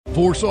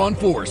Force on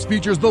Force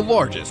features the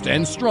largest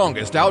and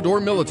strongest outdoor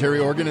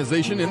military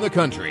organization in the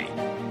country.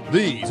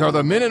 These are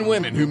the men and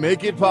women who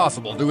make it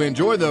possible to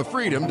enjoy the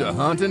freedom to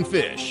hunt and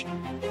fish.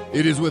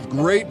 It is with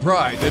great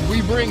pride that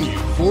we bring you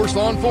Force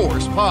on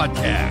Force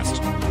podcast,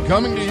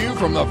 coming to you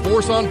from the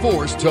Force on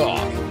Force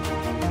Talk.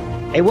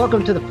 Hey,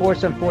 welcome to the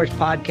Force on Force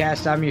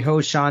podcast. I'm your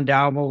host, Shawn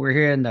Dalrymple. We're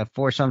here in the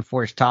Force on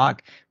Force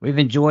Talk. We've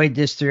enjoyed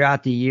this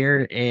throughout the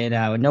year, and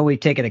I know we've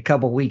taken a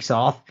couple weeks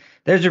off.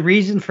 There's a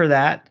reason for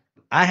that.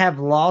 I have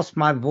lost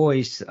my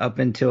voice up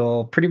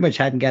until pretty much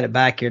hadn't got it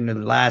back here in the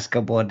last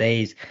couple of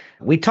days.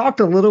 We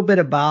talked a little bit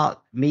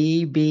about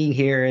me being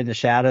here in the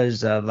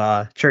shadows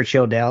of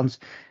Churchill Downs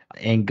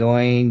and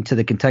going to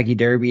the Kentucky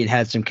Derby and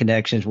had some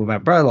connections with my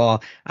brother-in-law.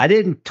 I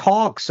didn't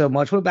talk so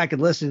much. Went back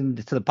and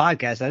listened to the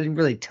podcast. I didn't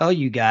really tell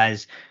you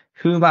guys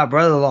who my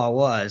brother-in-law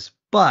was,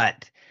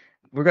 but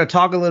we're going to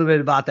talk a little bit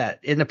about that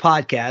in the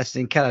podcast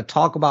and kind of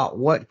talk about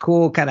what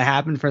cool kind of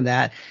happened from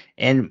that.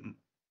 And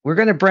we're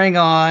going to bring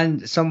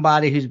on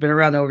somebody who's been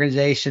around the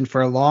organization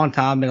for a long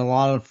time, been a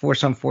lot of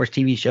Force on Force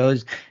TV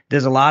shows,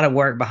 does a lot of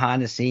work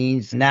behind the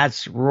scenes, and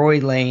that's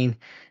Rory Layne.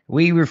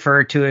 We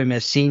refer to him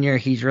as senior.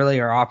 He's really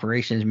our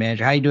operations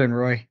manager. How you doing,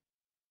 Roy?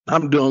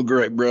 I'm doing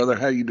great, brother.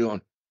 How you doing?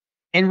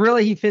 And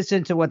really, he fits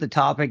into what the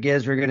topic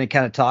is we're going to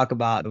kind of talk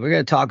about. We're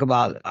going to talk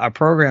about our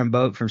program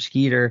boat from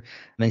Skeeter.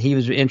 I mean, he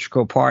was an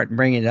integral part in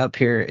bringing it up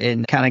here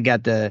and kind of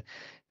got the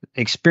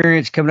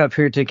experience coming up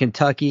here to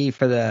Kentucky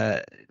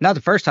for not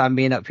the first time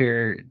being up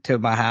here to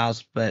my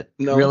house, but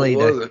no, really it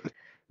wasn't.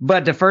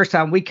 But the first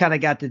time we kind of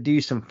got to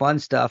do some fun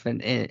stuff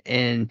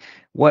and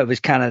what was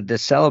kind of to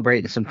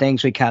celebrate and some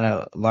things we kind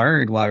of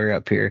learned while we were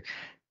up here.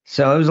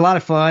 So it was a lot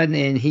of fun.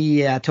 And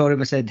I told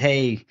him, I said,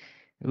 hey,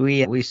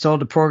 we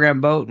sold the program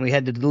boat and we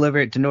had to deliver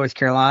it to North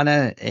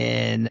Carolina.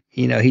 And,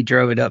 he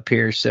drove it up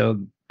here. So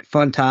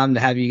fun time to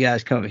have you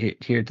guys come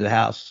here to the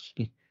house.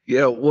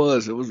 Yeah, it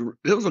was. It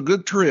was a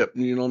good trip.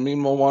 Me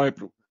and my wife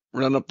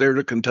ran up there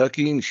to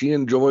Kentucky and she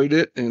enjoyed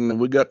it. And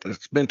we got to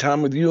spend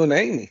time with you and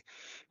Amy.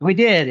 We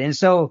did. And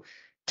so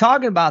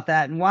talking about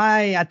that and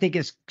why I think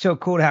it's so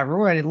cool to have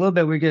Roy in a little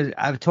bit,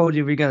 I've told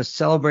you we're going to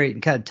celebrate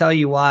and kind of tell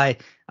you why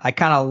I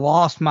kind of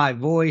lost my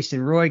voice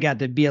and Roy got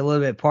to be a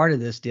little bit part of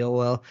this deal.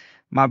 Well,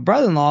 my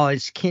brother-in-law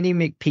is Kenny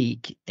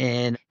McPeak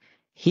and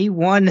he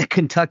won the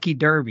Kentucky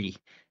Derby.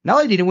 Not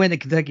only did he win the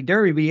Kentucky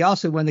Derby, but he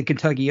also won the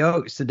Kentucky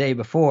Oaks the day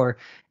before.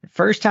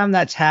 First time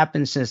that's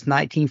happened since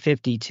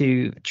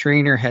 1952.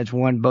 Trainer has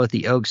won both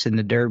the Oaks and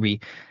the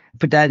Derby.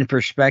 Put that in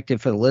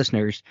perspective for the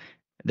listeners.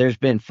 There's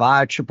been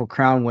 5 Triple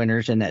Crown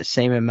winners in that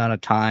same amount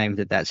of time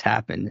that's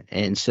happened.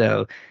 And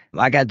so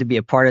I got to be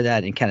a part of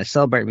that and kind of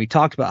celebrate. We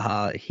talked about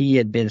how he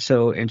had been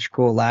so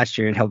integral last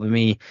year in helping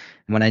me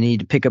when I needed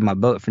to pick up my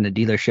boat from the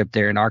dealership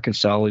there in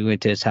Arkansas. We went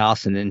to his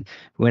house and then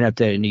went up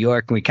there to New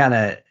York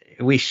and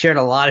we shared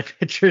a lot of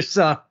pictures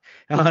on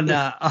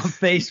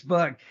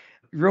Facebook.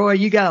 Roy,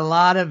 you got a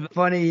lot of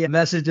funny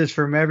messages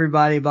from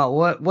everybody about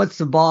what's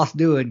the boss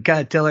doing?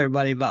 Kind of tell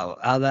everybody about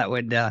how that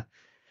went down.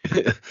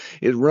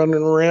 Is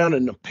running around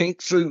in a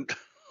pink suit.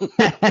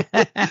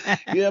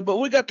 Yeah, but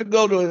we got to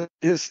go to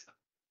his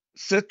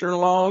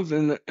sister-in-law's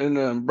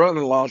and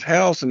brother-in-law's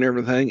house and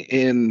everything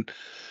and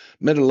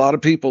met a lot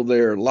of people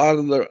there, a lot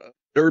of the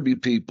Derby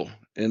people.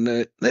 And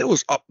it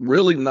was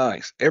really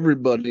nice.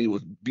 Everybody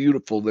was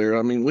beautiful there.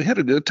 I mean, we had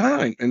a good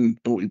time and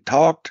we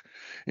talked,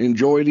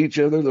 enjoyed each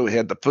other. We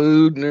had the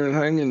food and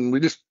everything.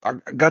 And I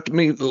got to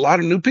meet a lot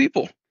of new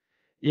people.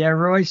 Yeah,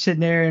 Roy's sitting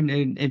there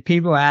and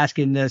people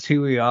asking us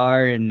who we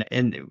are. And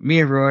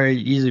me and Roy are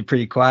usually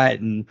pretty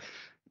quiet.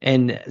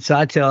 And so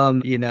I tell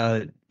him,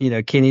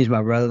 Kenny's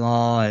my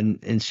brother-in-law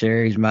and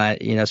Sherry's my,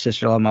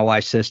 sister-in-law, my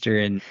wife's sister.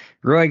 And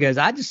Roy goes,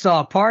 I just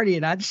saw a party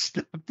and I just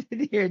stopped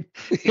in here.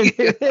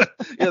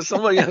 Yeah,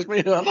 somebody asked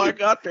me how I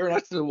got there. And I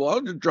said, well, I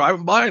was just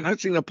driving by and I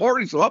seen a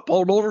party. So I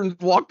pulled over and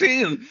walked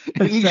in.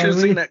 And you should have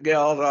seen that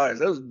gal's eyes.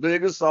 That was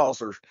big as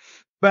saucers.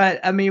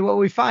 But I mean, what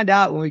we find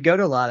out when we go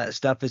to a lot of that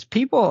stuff is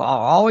people are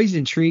always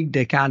intrigued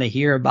to kind of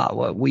hear about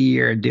what we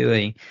are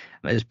doing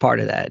as part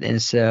of that. And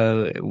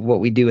so what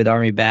we do with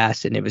Army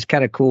Bass, and it was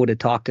kind of cool to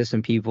talk to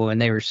some people and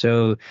they were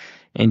so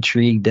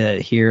intrigued to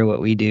hear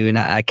what we do. And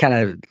I kind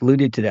of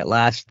alluded to that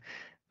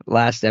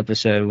last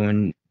episode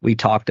when we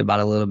talked about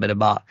a little bit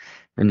about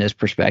from this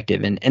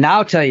perspective. And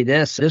I'll tell you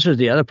this was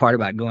the other part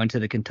about going to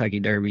the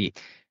Kentucky Derby.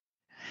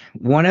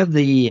 One of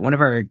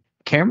our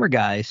camera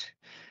guys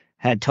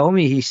had told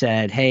me, he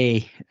said,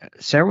 hey,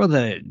 several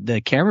of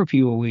the camera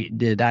people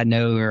I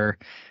know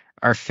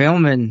are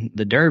filming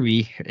the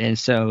Derby. And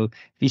so if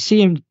you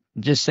see him,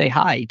 just say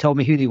hi. He told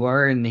me who they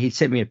were and he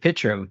sent me a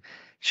picture of them.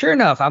 Sure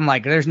enough, I'm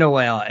like, there's no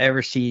way I'll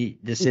ever see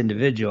this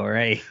individual,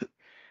 right?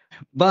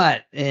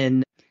 But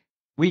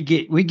we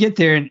get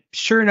there and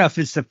sure enough,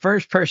 it's the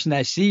first person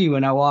I see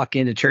when I walk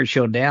into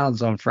Churchill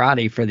Downs on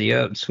Friday for the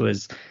Oaks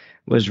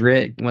was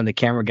Rick, one of the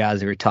camera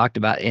guys that we talked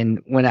about.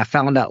 And when I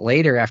found out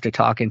later after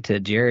talking to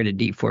Jared at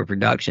Deep Four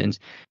Productions,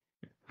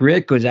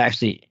 Rick was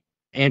actually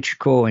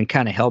integral in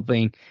kind of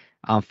helping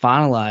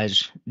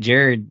finalized,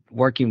 Jared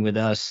working with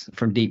us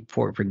from Deep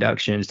Fork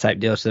Productions type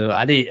deal. So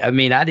I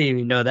didn't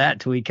even know that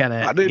till we kind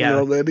I of didn't got.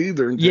 know that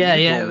either until Yeah,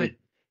 you yeah, told me.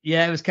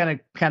 yeah. It was kind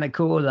of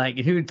cool. Like,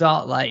 who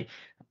thought, like,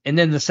 and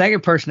then the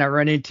second person I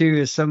run into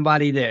is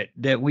somebody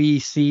that we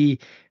see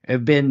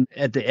have been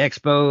at the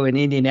expo in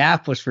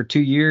Indianapolis for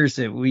 2 years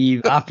that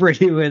we've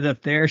operated with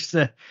up there.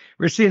 So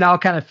we're seeing all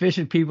kind of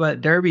fishing people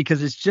at Derby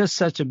because it's just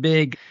such a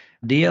big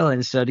deal.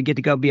 And so to get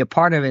to go be a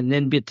part of it and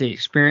then get to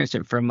experience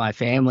it from my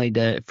family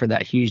for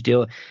that huge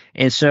deal.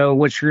 And so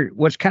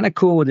what's kind of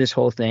cool with this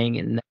whole thing,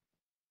 and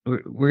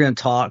we're going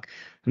to talk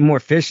more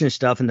fishing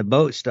stuff and the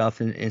boat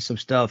stuff and some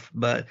stuff,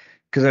 but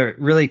because it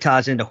really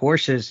ties into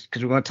horses,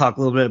 because we're going to talk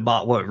a little bit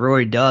about what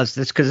Rory does.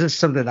 This because it's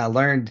something I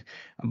learned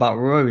about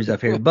Rory was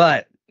up here.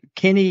 But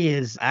Kenny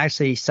is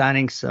actually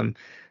signing some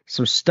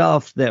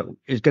stuff that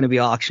is going to be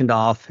auctioned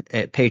off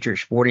at Patriot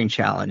Sporting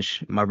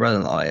Challenge. My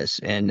brother-in-law is,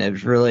 and it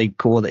was really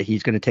cool that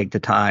he's going to take the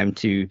time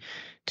to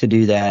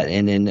do that.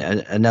 And then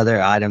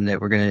another item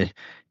that we're going to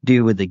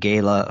do with the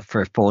gala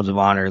for Folds of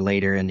Honor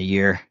later in the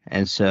year.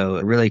 And so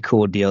a really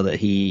cool deal that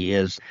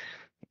he's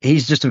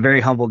just a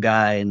very humble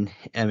guy. And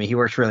I mean, he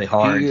works really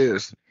hard. He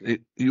is.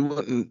 You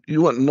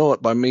wouldn't know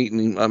it by meeting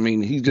him. I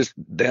mean, he's just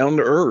down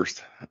to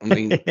earth. I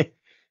mean,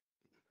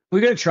 We're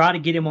going to try to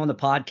get him on the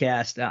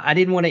podcast. I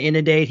didn't want to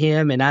inundate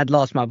him, and I'd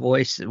lost my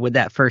voice with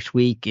that first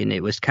week. And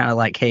it was kind of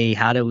like, hey,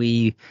 how do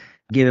we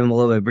give him a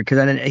little bit?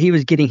 Because he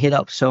was getting hit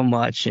up so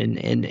much.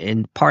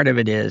 And part of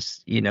it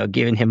is,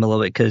 giving him a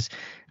little bit. Because,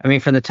 I mean,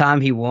 from the time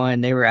he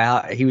won, they were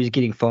out. He was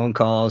getting phone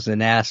calls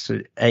and asked,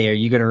 hey, are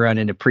you going to run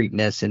into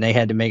Preakness? And they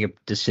had to make a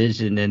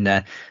decision. And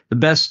the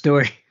best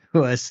story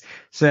was,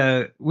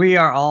 so we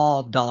are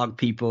all dog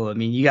people. I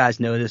mean, you guys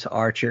know this.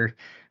 Archer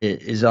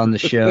is on the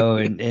show,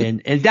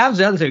 and that was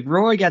the other thing.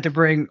 Roy got to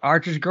bring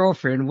Archer's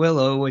girlfriend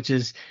Willow, which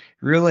is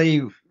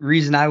really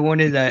reason I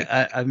wanted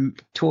a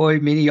toy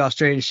mini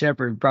Australian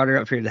Shepherd. Brought her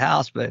up here to the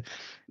house, but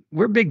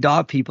we're big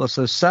dog people.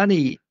 So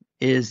Sonny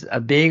is a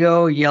big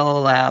old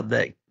yellow lab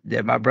that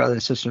my brother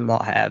and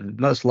sister-in-law have.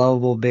 The most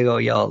lovable big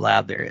old yellow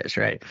lab there is,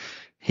 right?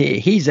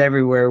 He's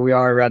everywhere we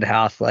are around the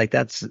house. Like,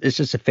 it's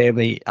just a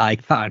family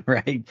icon,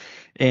 right?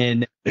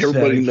 And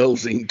everybody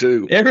knows him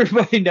too.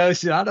 Everybody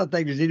knows him. I don't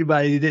think there's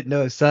anybody who didn't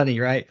know Sonny,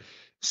 right?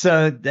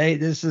 So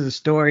this is a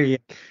story.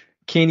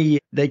 Kenny,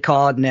 they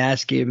called and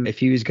asked him if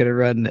he was going to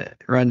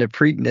run the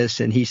Preakness,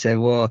 and he said,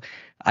 well,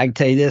 I can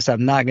tell you this,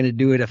 I'm not going to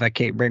do it if I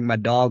can't bring my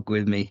dog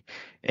with me.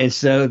 And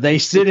so they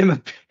sent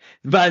him.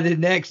 By the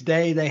next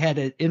day, they had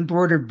an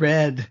embroidered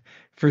bed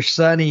for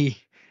Sonny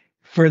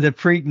for the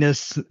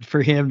Preakness,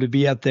 for him to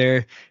be up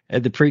there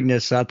at the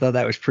Preakness. So I thought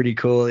that was pretty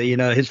cool.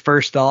 His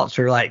first thoughts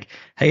are like,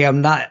 hey, I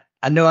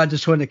know I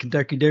just won the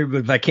Kentucky Derby,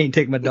 but if I can't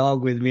take my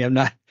dog with me, I'm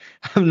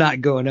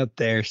not going up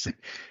there. So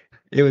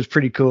it was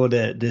pretty cool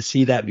to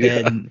see that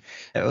bed. And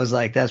it was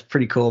like, that's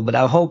pretty cool. But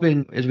I'm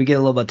hoping as we get a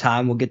little bit of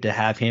time, we'll get to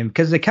have him,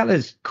 because it kind of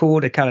is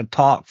cool to kind of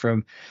talk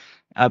from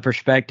a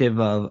perspective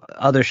of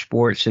other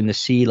sports and to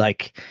see,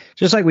 like,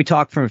 just like we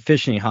talk from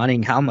fishing and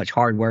hunting, how much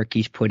hard work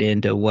he's put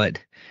into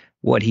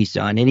what he's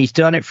done. And he's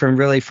done it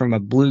from a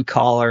blue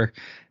collar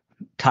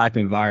type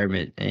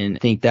environment. And I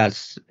think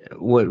that's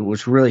what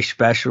was really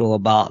special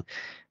about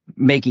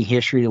making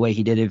history the way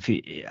he did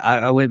it.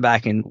 I went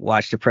back and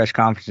watched the press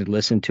conference and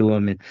listened to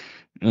him,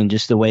 and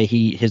just the way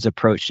his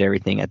approach to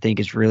everything, I think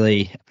is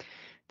really,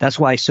 that's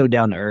why he's so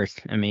down to earth.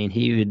 I mean,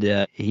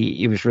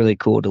 it was really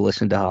cool to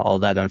listen to how all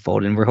that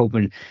unfolded. And we're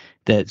hoping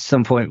that at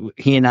some point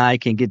he and I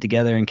can get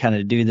together and kind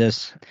of do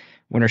this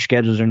when our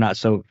schedules are not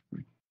so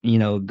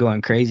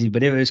going crazy.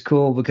 But it was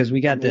cool because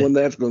we got when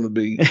that's going to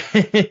be.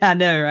 I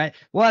know, right?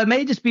 Well, it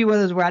may just be one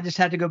of those where I just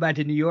have to go back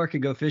to New York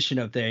and go fishing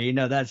up there.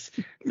 that's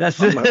I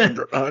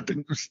have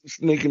to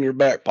sneak in your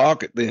back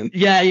pocket then.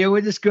 Yeah,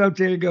 we'll just go up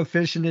there and go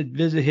fishing and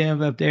visit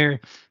him up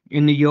there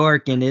in New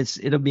York, and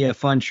it'll be a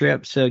fun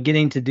trip. So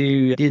getting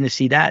to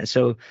see that.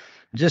 So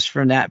just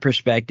from that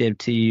perspective,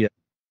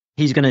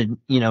 he's going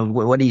to,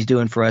 what he's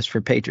doing for us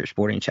for Patriot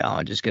Sporting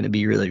Challenge is going to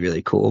be really,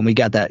 really cool. And we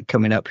got that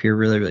coming up here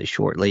really, really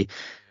shortly.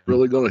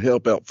 Really going to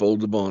help out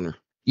Folds of Honor.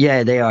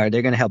 Yeah, they are.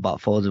 They're going to help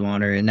out Folds of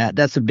Honor, and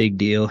that's a big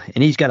deal.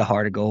 And he's got a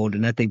heart of gold,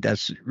 and I think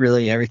that's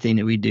really everything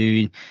that we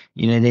do.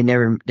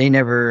 They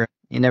never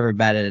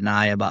batted an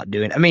eye about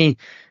doing. I mean,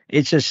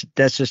 that's just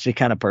the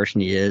kind of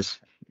person he is.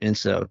 And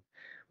so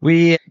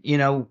we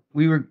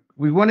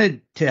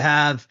wanted to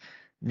have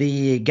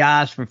the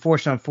guys from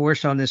Force on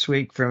Force on this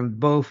week from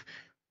both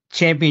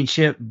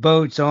championship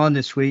boats on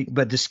this week,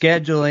 but the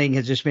scheduling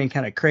has just been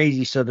kind of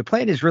crazy. So the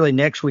plan is really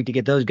next week to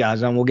get those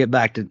guys on. We'll get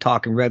back to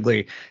talking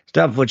regular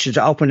stuff, which is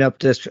open up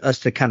to us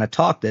to kind of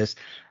talk this.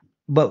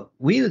 But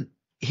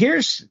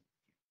here's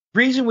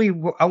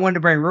reason I wanted to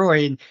bring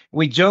Rory, and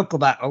we joke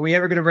about, are we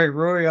ever going to bring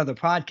Rory on the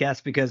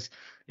podcast? Because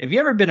if you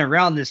ever been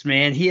around this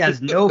man, he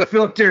has no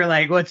filter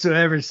like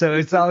whatsoever. So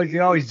it's always,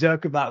 you always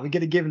joke about, we got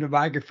to give him the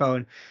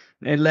microphone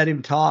and let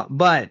him talk.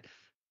 But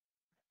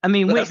I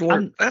mean, that's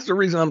the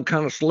reason I'm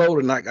kind of slow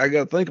tonight. I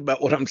got to think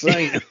about what I'm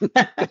saying.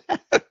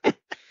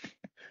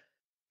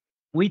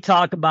 We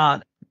talk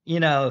about,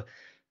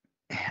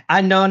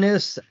 I know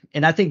this,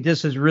 and I think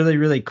this is really,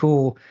 really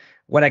cool.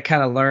 What I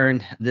kind of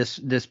learned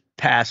this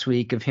past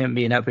week of him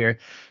being up here,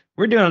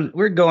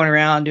 we're going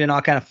around doing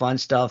all kind of fun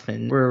stuff,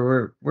 and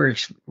we're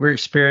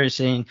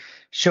experiencing,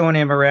 showing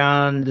him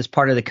around this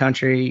part of the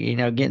country.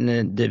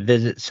 Getting to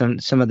visit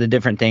some of the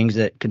different things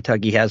that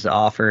Kentucky has to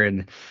offer,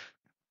 and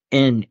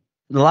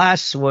the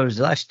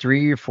last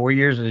 3 or 4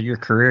 years of your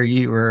career,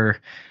 you were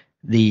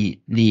the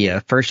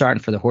first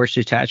sergeant for the horse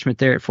detachment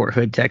there at Fort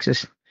Hood,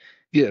 Texas.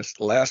 Yes,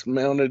 last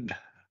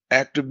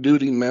active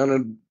duty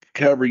mounted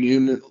cavalry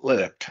unit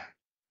left.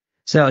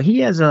 So he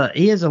has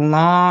a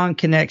long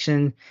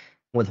connection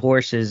with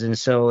horses, and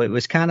so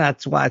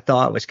that's why I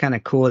thought it was kind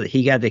of cool that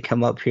he got to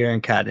come up here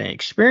and kind of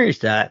experience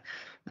that,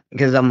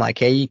 because I'm like,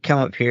 hey, you come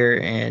up here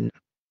and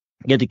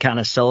get to kind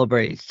of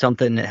celebrate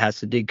something that has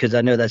to do, because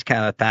I know that's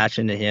kind of a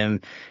passion to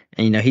him.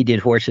 And he did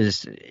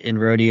horses in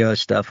rodeo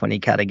stuff when he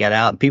kind of got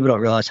out. People don't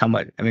realize how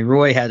much. I mean,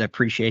 Roy had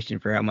appreciation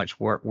for how much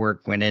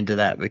work went into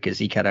that, because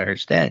he kind of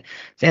understand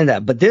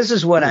that. But this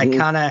is what I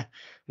kind of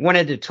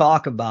wanted to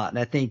talk about, and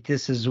I think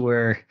this is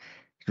where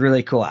it's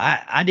really cool.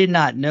 I did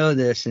not know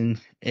this, and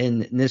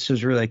this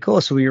was really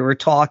cool. So we were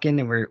talking,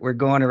 and we're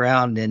going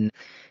around, and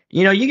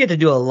you get to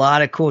do a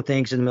lot of cool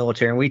things in the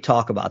military, and we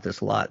talk about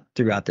this a lot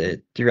throughout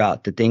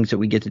the things that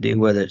we get to do,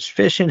 whether it's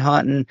fishing,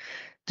 hunting,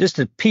 just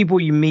the people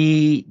you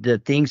meet, the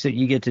things that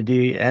you get to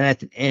do,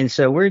 and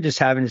so we're just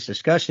having this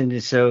discussion.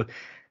 And so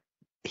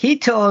he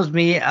tells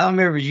me, I don't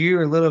remember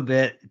you a little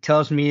bit,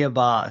 tells me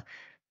about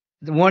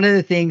one of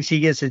the things he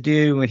gets to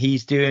do when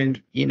he's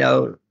doing,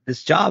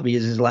 this job.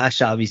 His last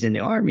job, he's in the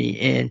Army,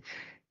 and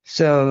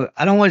so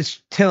I don't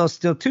want to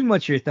steal too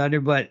much of your thunder,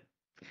 but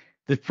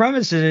the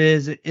premise of it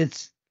is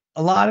it's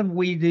a lot of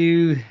we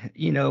do,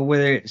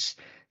 whether it's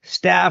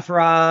staff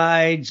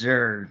rides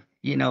or,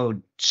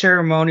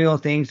 ceremonial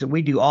things that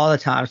we do all the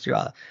time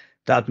throughout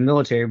the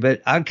military.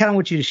 But I kind of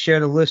want you to share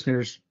the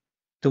listeners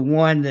the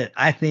one that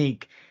I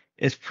think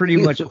is pretty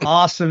much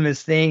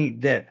awesomest thing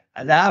that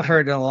I've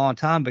heard in a long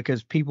time,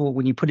 because people,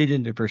 when you put it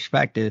into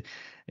perspective,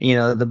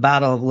 the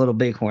Battle of Little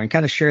Bighorn,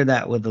 kind of share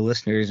that with the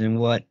listeners and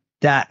what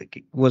that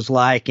was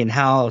like and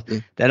how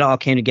that all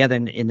came together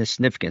and the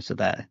significance of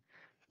that.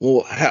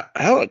 Well,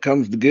 how it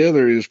comes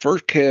together is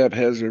First Cab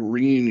has a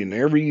reunion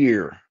every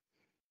year.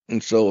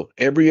 And so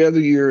every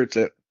other year it's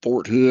at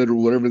Fort Hood or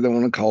whatever they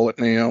want to call it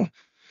now.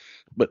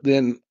 But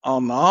then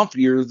on the off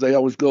years, they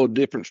always go to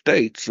different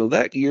states. So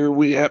that year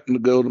we happened to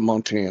go to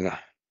Montana.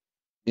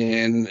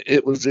 And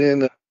it was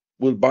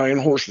buying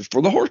horses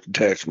for the horse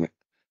detachment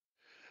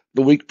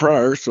the week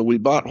prior. So we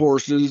bought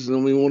horses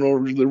and we went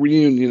over to the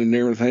reunion and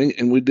everything.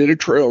 And we did a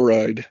trail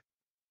ride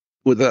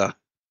with a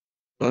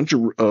bunch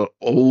of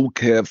old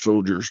Cav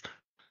soldiers.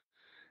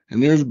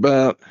 And there's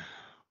probably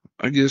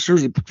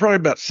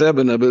about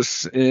 7 of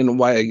us in a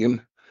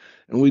wagon.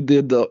 And we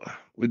did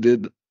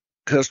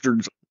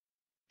Custard's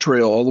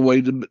Trail all the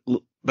way to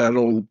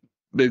Battle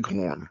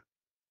Bighorn.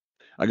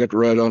 I got to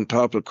ride on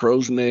top of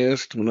Crow's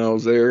Nest when I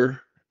was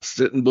there.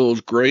 Sitting Bull's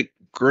great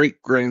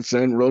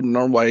grandson rode in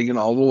our wagon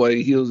all the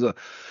way. He was a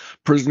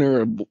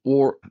prisoner of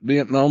war,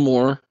 Vietnam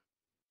War,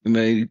 and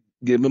they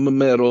gave him a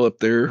medal up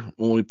there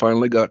when we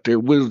finally got there.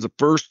 We was the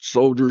first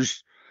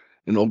soldiers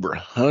in over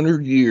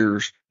 100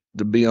 years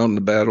to be on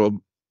the Battle of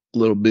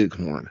Little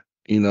Bighorn,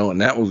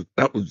 and that was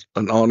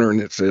an honor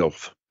in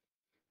itself.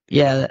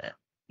 Yeah,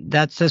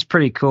 that's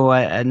pretty cool.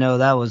 I know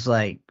that was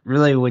like,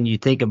 really, when you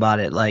think about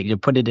it, like, to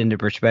put it into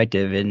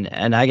perspective,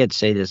 and I get to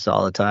say this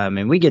all the time,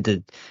 and we get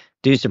to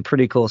do some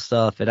pretty cool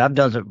stuff, and I've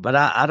done some, but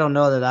I don't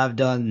know that I've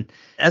done.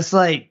 That's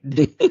like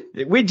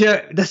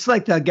that's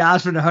like the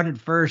guys from the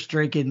 101st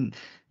drinking,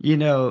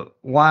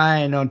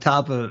 wine on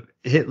top of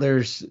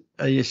Hitler's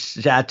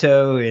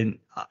chateau and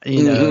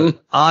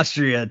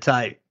Austria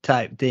type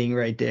thing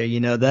right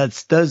there.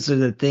 Those are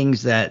the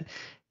things that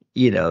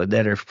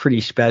that are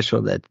pretty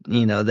special that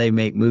they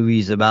make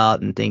movies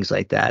about and things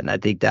like that. And I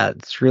think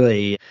that's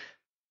really,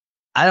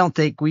 I don't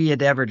think we've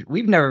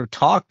never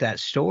talked that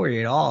story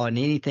at all in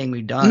anything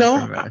we've done.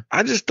 No,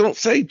 I just don't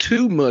say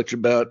too much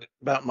about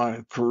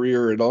my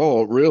career at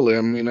all, really.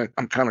 I mean,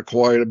 I'm kind of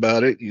quiet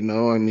about it,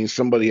 I mean,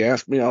 somebody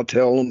asks me, I'll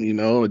tell them,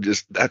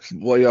 that's the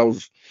way I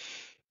was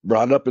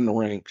brought up in the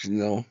ranks,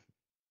 You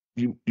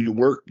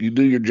work, you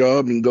do your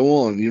job and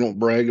go on. You don't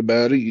brag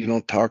about it. You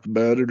don't talk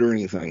about it or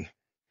anything.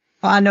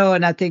 I know,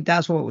 and I think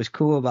that's what was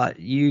cool about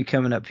you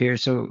coming up here.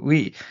 So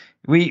he's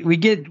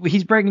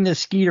bringing this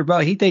Skeeter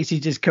boat. He thinks he's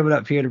just coming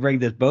up here to bring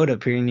this boat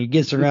up here, and he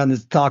gets around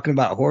this talking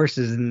about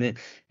horses, and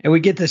we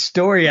get the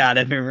story out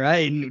of him,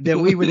 right? And that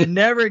we would have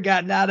never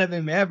gotten out of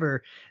him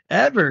ever.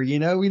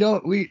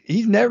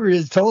 He's never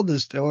has told the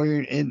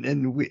story,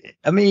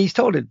 I mean, he's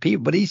told it to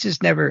people, but he's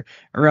just never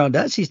around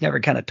us. He's never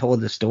kind of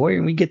told the story,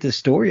 and we get the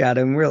story out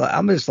of him.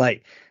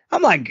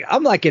 I'm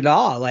like in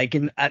awe, like,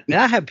 and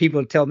I have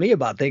people tell me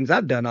about things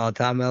I've done all the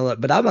time,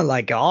 but I'm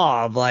like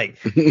awe of like,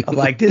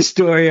 this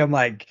story. I'm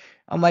like,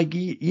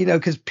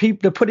 because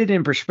people, to put it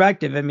in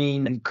perspective, I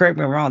mean, correct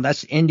me if I'm wrong,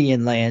 that's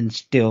Indian land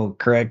still,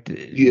 correct?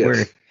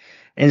 Yes.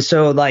 And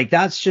so, like,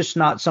 that's just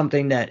not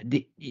something that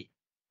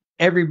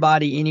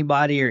everybody,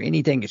 anybody, or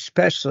anything,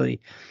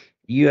 especially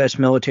U.S.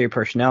 military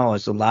personnel,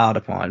 is allowed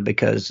upon,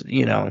 because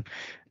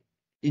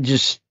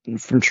just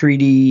from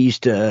treaties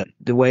to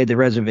the way the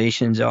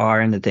reservations are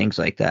and the things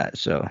like that.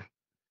 So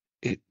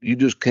You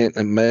just can't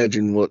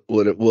imagine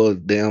what it was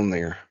down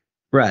there.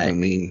 right. I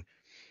mean,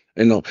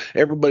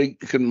 everybody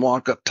can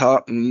walk up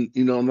top and,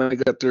 they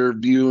got their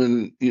view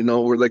and,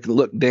 where they can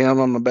look down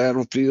on the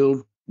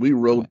battlefield. We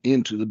rode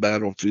into the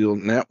battlefield,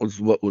 and that was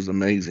what was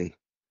amazing.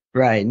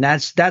 Right. And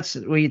that's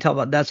what you talk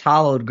about. That's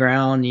hallowed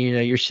ground.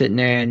 You're sitting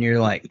there and you're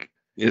like,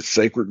 it's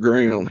sacred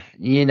ground.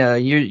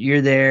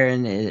 You're there,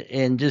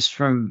 and just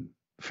from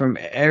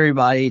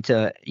everybody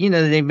to,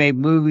 they made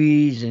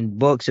movies and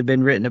books have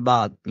been written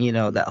about,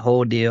 that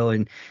whole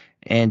deal,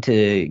 and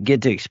to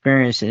get to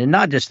experience it. And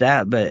not just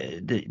that, but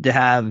to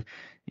have,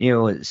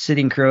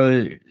 Sitting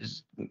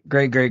Crow's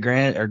great great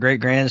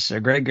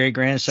grandson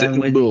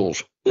Sitting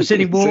Bulls.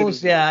 Sitting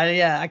Bulls.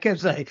 Yeah. I kept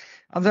saying,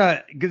 I'm sorry,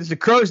 because it's a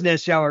crow's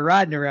nest y'all were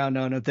riding around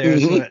on up there.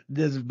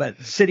 Mm-hmm.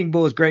 But Sitting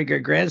Bull's great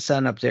great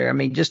grandson up there. I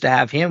mean, just to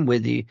have him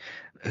with you,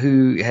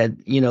 who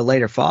had,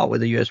 later fought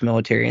with the U.S.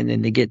 military, and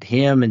then to get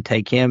him and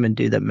take him and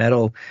do the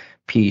medal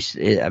piece.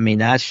 I mean,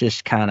 that's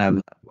just kind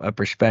of a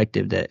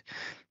perspective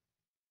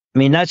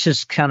that's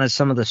just kind of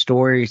some of the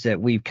stories that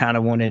we've kind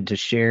of wanted to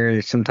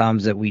share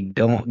sometimes that we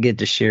don't get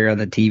to share on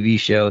the TV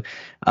show.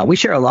 We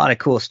share a lot of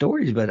cool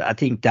stories, but I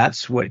think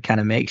that's what kind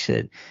of makes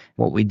it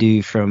what we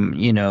do from,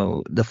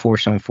 the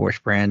Force on Force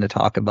brand, to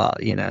talk about,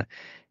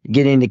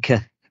 getting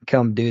to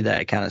come do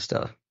that kind of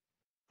stuff.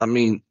 I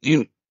mean,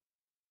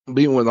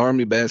 being with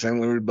Army bass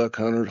angler, buck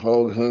hunters,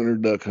 hog hunter,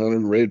 duck hunter,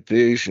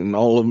 redfish, and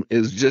all of them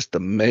is just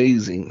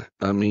amazing.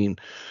 I mean,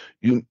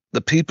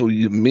 the people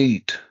you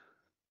meet,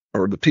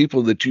 or the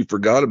people that you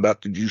forgot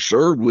about that you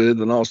served with,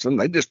 and all of a sudden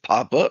they just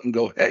pop up and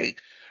go, "Hey,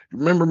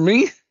 remember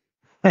me?"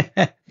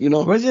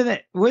 Was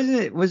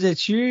it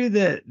true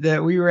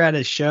that we were at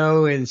a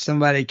show and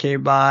somebody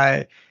came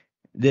by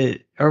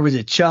or was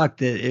it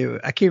Chuck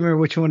I can't remember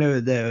which one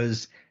of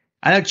those.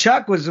 I know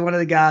Chuck was one of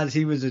the guys.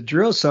 He was a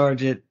drill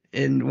sergeant,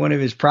 and one of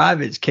his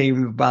privates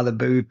came by the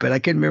booth, but I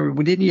couldn't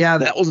remember. Didn't you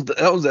have that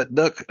was that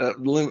Duck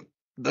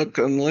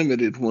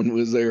Unlimited one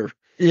was there?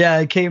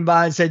 Yeah, he came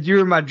by and said, "You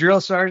were my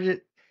drill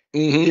sergeant."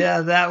 Mm-hmm.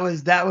 Yeah, that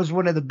was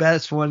one of the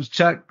best ones.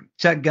 Chuck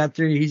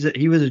Guthrie,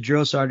 he was a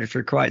drill sergeant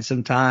for quite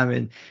some time,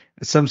 and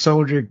some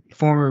soldier,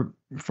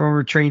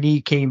 former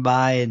trainee, came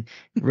by and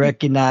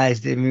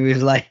recognized him. He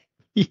was like,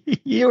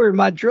 "You were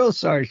my drill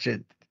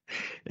sergeant."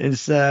 And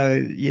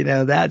so,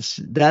 that's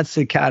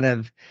the kind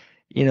of,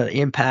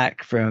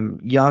 impact from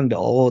young to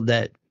old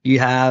that you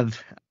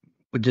have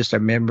with just our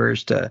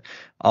members to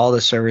all the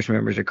service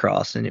members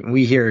across. And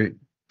we hear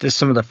just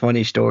some of the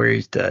funny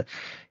stories to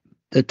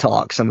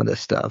talk some of this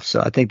stuff.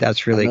 So I think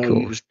that's really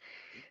cool.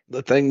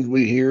 The things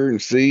we hear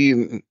and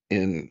see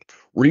and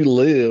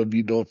relive,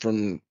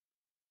 from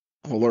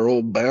all our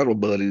old battle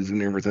buddies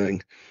and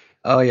everything.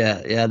 Oh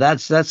yeah.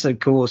 That's the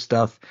cool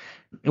stuff.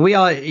 We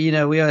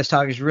always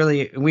talk is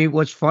really,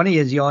 what's funny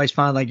is you always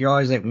find like you're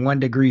always like 1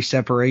 degree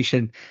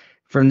separation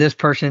from this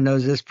person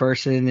knows this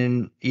person,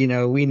 and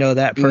we know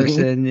that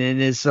person. Mm-hmm.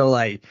 And it's so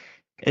like,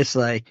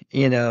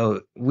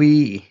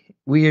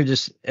 we are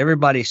just,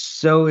 everybody's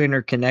so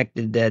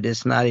interconnected that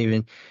it's not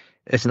even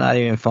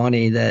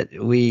funny that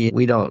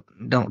we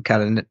don't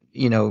kind of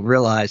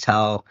realize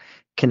how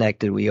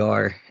connected we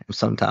are.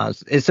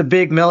 Sometimes it's a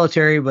big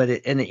military, but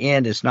in the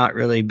end it's not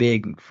really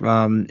big.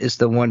 It's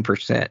the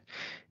 1%,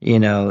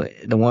 the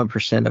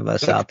 1% of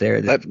us out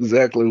there. That's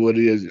exactly what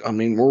it is. I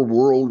mean, we're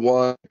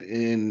worldwide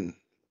in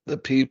the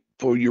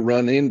people you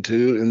run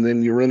into, and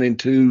then you run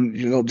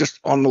into, just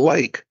on the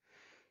lake.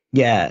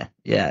 Yeah.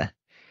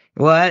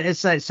 Well,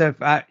 it's like, so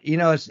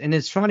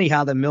it's funny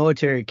how the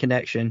military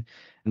connection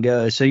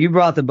goes. So you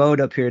brought the boat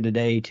up here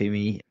today to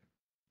me,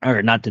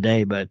 or not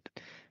today, but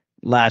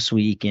last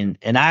week, and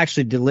I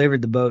actually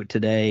delivered the boat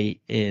today,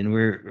 and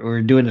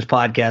we're doing this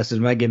podcast. I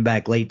might get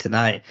back late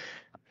tonight,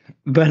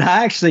 but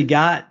I actually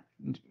I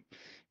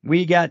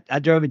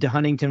drove it to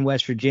Huntington,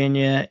 West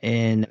Virginia,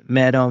 and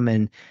met them,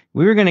 and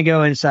we were going to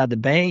go inside the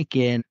bank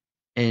and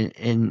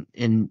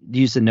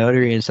use the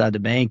notary inside the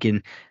bank,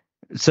 and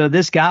so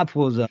this guy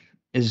pulls up.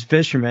 His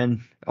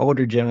fisherman,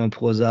 older gentleman,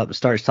 pulls up and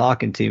starts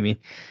talking to me.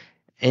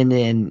 And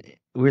then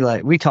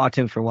we talked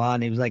to him for a while,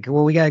 and he was like,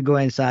 "Well, we got to go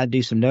inside and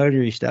do some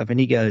notary stuff." And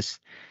he goes,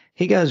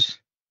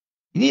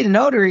 "You need a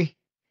notary?"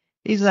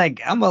 He's like,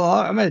 I'm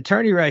an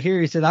attorney right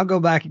here. He said, "I'll go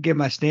back and get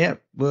my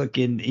stamp book."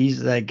 And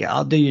he's like,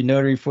 "I'll do your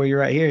notary for you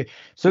right here."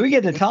 So we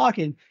get to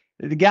talking.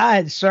 The guy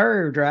had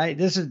served, right?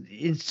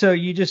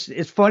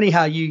 It's funny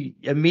how you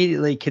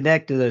immediately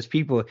connect to those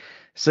people.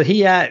 So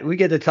we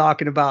get to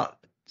talking about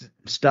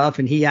stuff,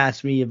 and he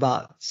asked me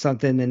about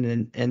something,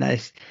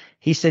 and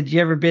he said, "You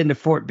ever been to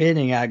Fort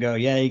Benning?" I go,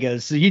 "Yeah." He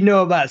goes, "So you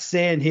know about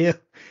Sand Hill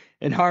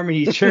and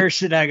Harmony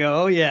Church?" And I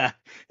go, "Oh yeah,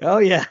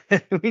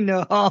 we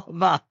know all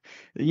about,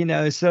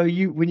 So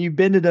when you've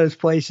been to those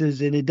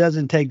places, and it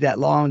doesn't take that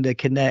long to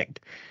connect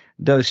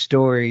those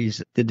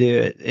stories to do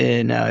it.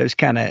 And it was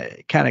kind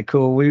of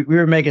cool. We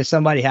were making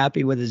somebody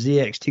happy with a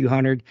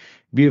ZX200,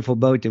 beautiful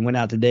boat that went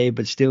out today,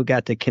 but still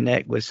got to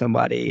connect with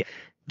somebody.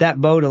 That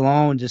boat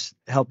alone just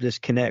helped us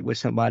connect with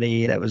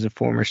somebody that was a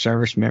former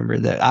service member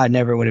that I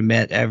never would have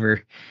met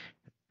ever,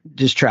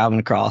 just traveling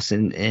across.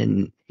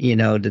 And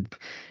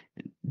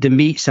to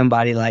meet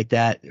somebody like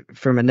that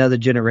from another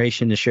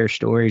generation to share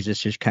stories,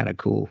 it's just kind of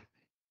cool.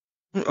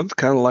 It's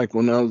kind of like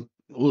when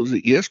was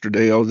it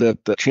yesterday? I was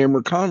at the Chamber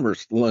of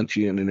Commerce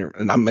luncheon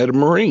and I met a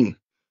Marine.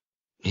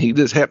 He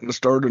just happened to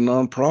start a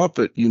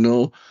nonprofit,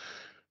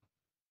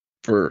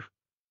 for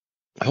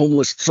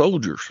homeless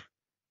soldiers,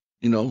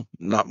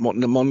 not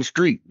wanting them on the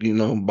street,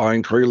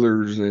 buying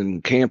trailers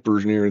and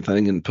campers and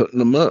everything and putting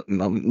them up.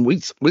 And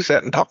we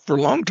sat and talked for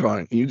a long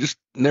time. You just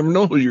never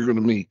know who you're going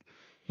to meet.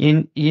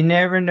 You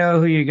never know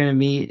who you're going to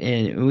meet,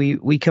 and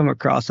we come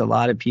across a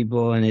lot of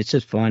people, and it's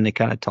just fun to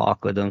kind of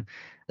talk with them.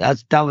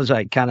 That was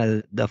like kind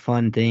of the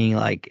fun thing.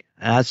 Like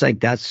I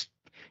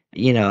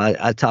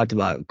talked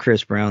about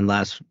Chris Brown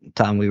last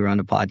time we were on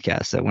the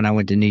podcast, that when I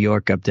went to New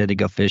York up there to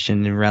go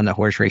fishing and around the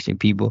horse racing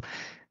people,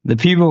 the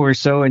people were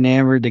so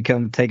enamored to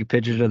come take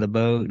pictures of the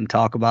boat and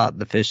talk about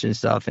the fishing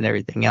stuff and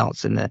everything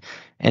else.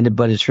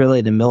 But it's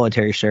really the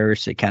military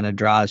service that kind of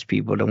draws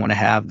people to want to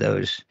have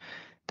those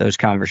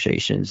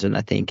conversations. And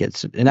I think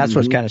that's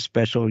what's kind of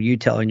special, you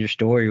telling your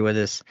story with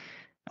us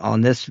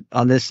on this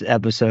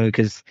episode,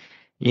 because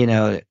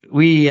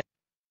we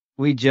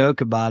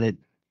joke about it,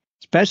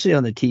 especially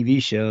on the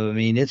TV show. I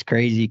mean, it's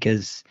crazy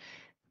because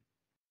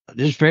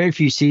there's very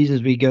few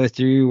seasons we go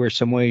through where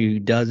someone who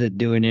doesn't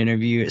do an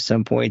interview at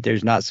some point,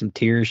 there's not some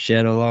tears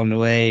shed along the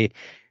way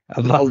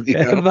about we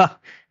do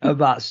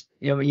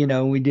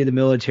the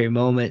military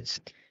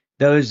moments.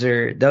 Those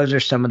are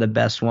some of the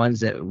best ones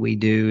that we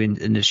do,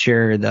 and to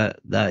share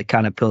the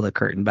kind of peel the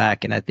curtain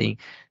back. And I think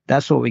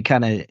that's what we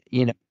kind of,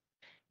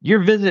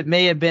 your visit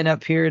may have been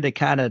up here to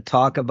kind of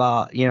talk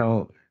about,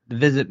 the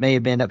visit may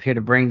have been up here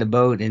to bring the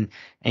boat and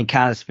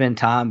kind of spend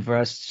time for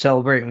us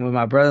celebrating with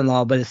my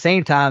brother-in-law. But at the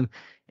same time,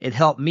 it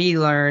helped me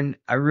learn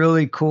a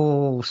really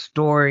cool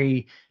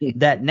story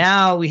that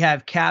now we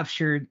have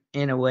captured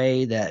in a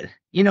way that,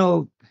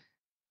 a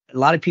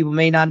lot of people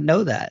may not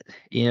know that,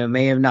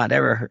 may have not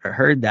ever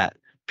heard that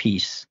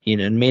piece,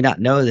 and may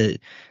not know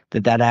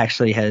that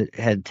actually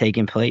had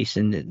taken place.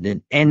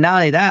 And not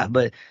only that,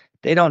 but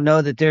they don't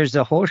know that there's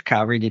a horse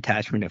cavalry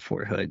detachment at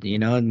Fort Hood,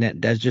 and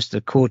that's just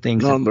the cool thing.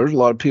 No, there's a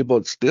lot of people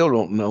that still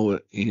don't know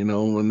it,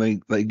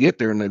 when they get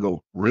there and they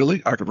go,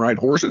 really? I can ride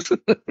horses?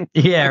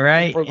 Yeah,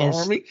 right. For the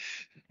Army?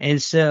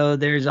 And so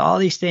there's all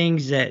these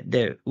things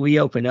that we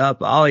open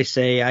up. I always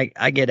say,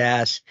 I get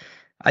asked,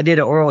 I did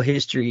an oral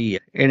history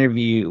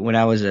interview when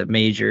I was a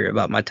major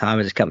about my time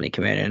as company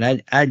commander.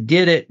 And I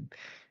did it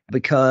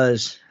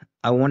because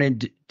I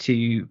wanted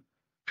to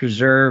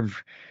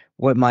preserve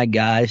what my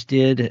guys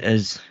did,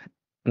 as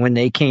when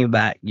they came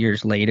back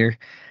years later,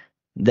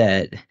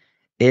 that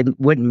it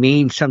wouldn't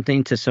mean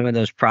something to some of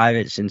those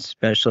privates and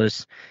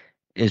specialists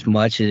as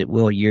much as it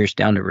will years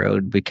down the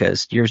road,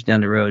 because years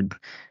down the road,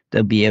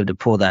 they'll be able to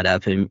pull that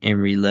up and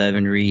relive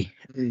and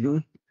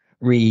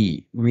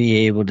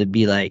able to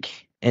be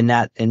like, and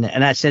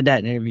I said that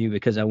in an interview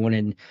because I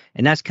wanted,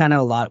 and that's kind of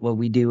a lot what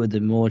we do with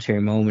the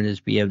military moment, is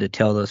be able to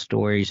tell those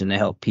stories and to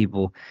help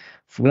people.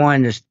 For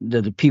one,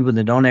 the people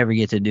that don't ever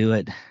get to do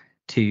it,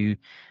 to,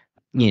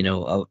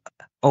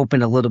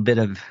 open a little bit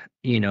of,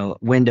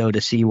 window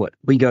to see what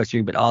we go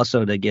through, but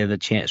also to give a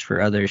chance for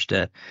others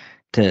to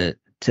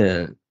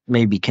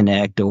maybe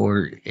connect,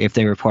 or if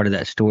they were part of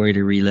that story,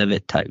 to relive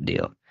it type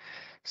deal.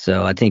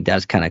 So I think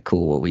that's kind of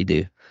cool what we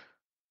do.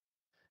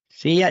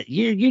 See, yeah,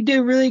 you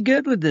do really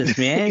good with this,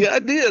 man. Yeah, I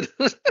did.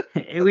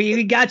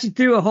 we got you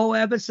through a whole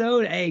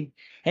episode. Hey,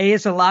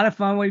 it's a lot of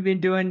fun we've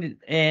been doing,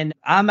 and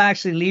I'm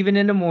actually leaving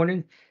in the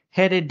morning,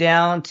 headed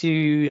down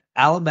to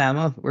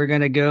Alabama. We're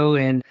gonna go,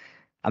 and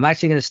I'm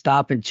actually gonna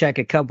stop and check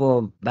a couple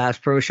of Bass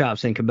Pro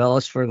Shops in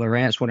Cabela's for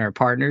Lawrence, one of our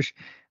partners,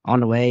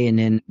 on the way. And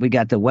then we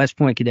got the West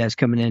Point cadets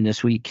coming in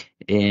this week,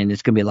 and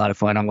it's gonna be a lot of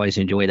fun. I always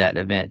enjoy that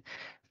event.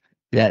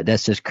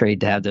 That's just great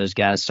to have those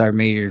guys. Sergeant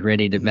Major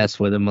ready to mess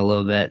with him a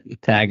little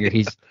bit. Tagger,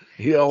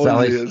 he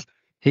always is.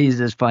 He's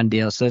this fun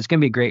deal. So it's gonna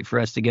be great for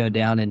us to go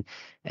down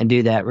and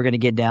do that. We're gonna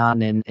get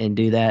down and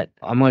do that.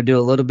 I'm gonna do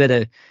a little bit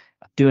of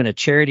doing a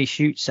charity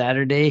shoot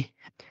Saturday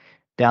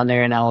down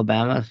there in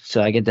Alabama.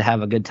 So I get to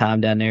have a good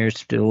time down there,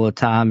 do a little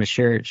time and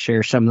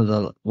share some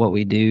of what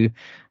we do.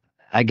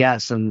 I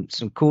got some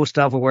cool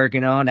stuff we're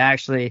working on.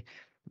 Actually,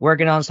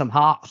 working on some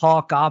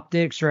Hawk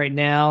optics right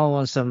now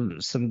on some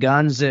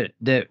guns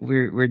that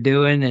we're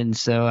doing. And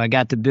so I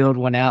got to build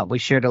one out. We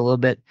shared a little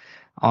bit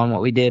on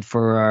what we did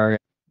for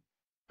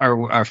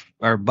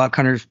our buck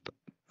hunters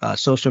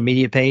social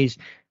media page.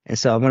 And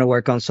so I'm going to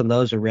work on some of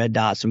those with red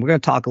dots. And we're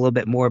going to talk a little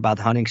bit more about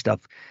the hunting stuff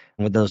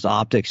with those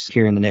optics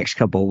here in the next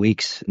couple of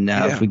weeks.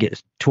 Now, if we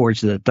get towards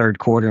the third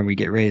quarter and we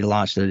get ready to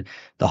launch the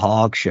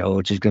hog show,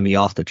 which is going to be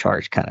off the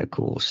charts, kind of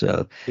cool.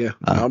 So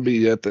I'll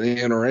be at the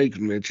NRA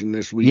convention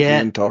this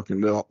weekend talking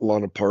to a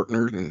lot of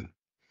partners and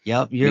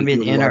you're going to be at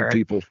the NRA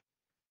people.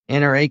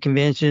 NRA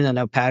convention. I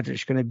know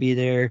Patrick's going to be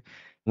there.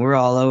 We're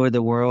all over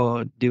the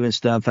world doing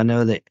stuff. I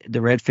know that the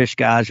Redfish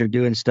guys are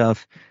doing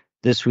stuff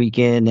this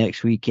weekend,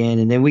 next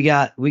weekend. And then we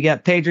got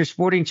Pager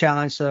Sporting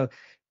Challenge. So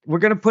we're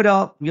going to put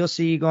up, you'll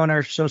see, go on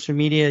our social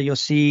media, you'll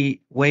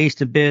see ways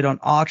to bid on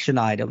auction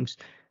items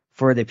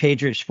for the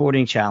Patriot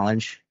Sporting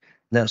Challenge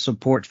that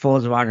supports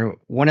Folds of Honor.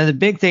 One of the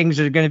big things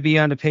that are going to be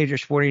on the Patriot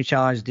Sporting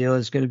Challenge deal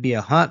is going to be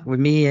a hunt with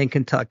me in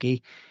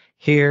Kentucky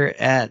here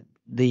at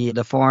the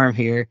farm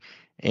here.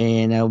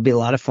 And it'll be a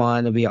lot of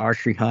fun. It'll be an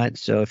archery hunt.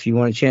 So if you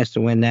want a chance to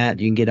win that,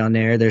 you can get on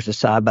there. There's a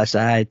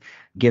side-by-side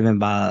given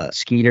by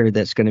Skeeter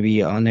that's going to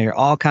be on there.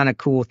 All kind of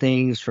cool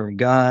things from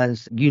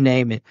guns, you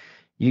name it.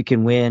 You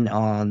can win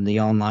on the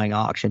online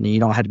auction, and you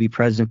don't have to be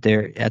present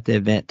there at the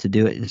event to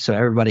do it. And so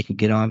everybody can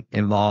get on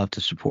involved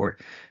to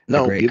support.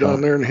 No, get on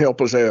there and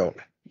help us out.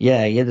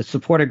 Yeah, to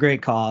support a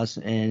great cause.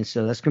 And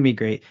so that's going to be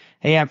great.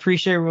 Hey, I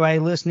appreciate everybody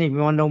listening. If you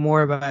want to know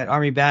more about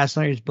Army bass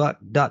hunters, buck,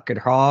 duck, or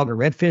hog, or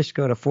redfish,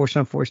 go to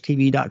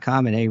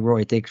forceonforecetv.com. And hey,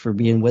 Roy, thanks for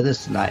being with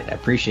us tonight. I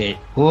appreciate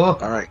it. Cool. All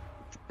right.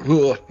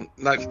 Cool.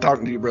 Nice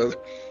talking to you, brother.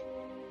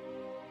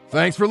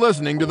 Thanks for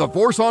listening to the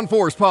Force on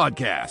Force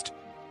podcast.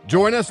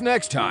 Join us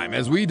next time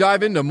as we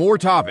dive into more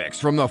topics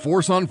from the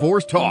Force on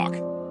Force Talk.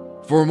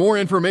 For more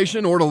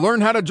information or to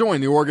learn how to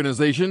join the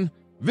organization,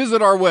 visit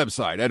our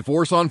website at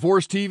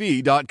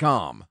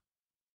forceonforecetv.com.